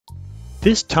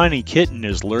This tiny kitten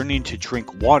is learning to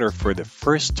drink water for the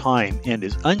first time and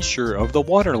is unsure of the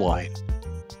water line.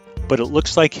 But it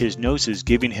looks like his nose is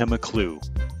giving him a clue.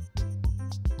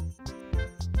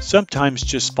 Sometimes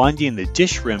just finding the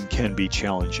dish rim can be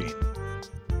challenging.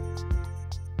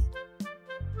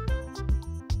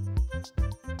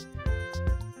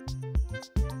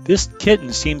 This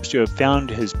kitten seems to have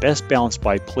found his best balance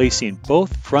by placing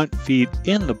both front feet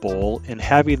in the bowl and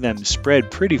having them spread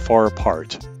pretty far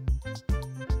apart.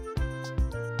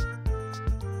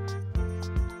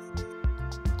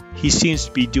 He seems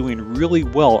to be doing really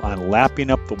well on lapping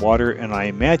up the water, and I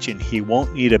imagine he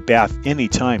won't need a bath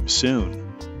anytime soon.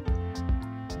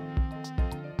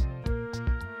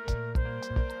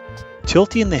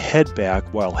 Tilting the head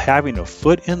back while having a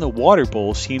foot in the water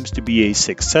bowl seems to be a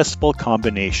successful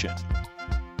combination.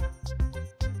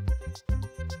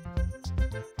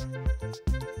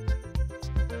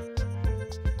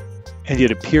 And it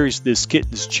appears this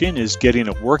kitten's chin is getting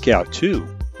a workout too.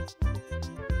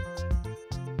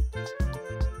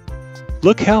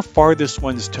 Look how far this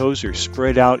one's toes are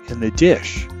spread out in the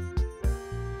dish.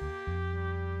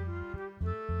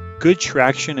 Good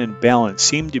traction and balance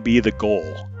seem to be the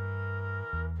goal.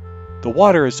 The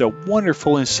water is a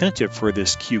wonderful incentive for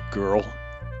this cute girl.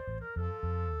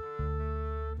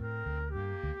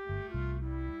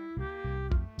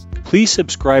 Please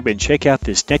subscribe and check out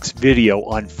this next video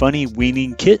on funny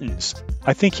weaning kittens.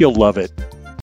 I think you'll love it.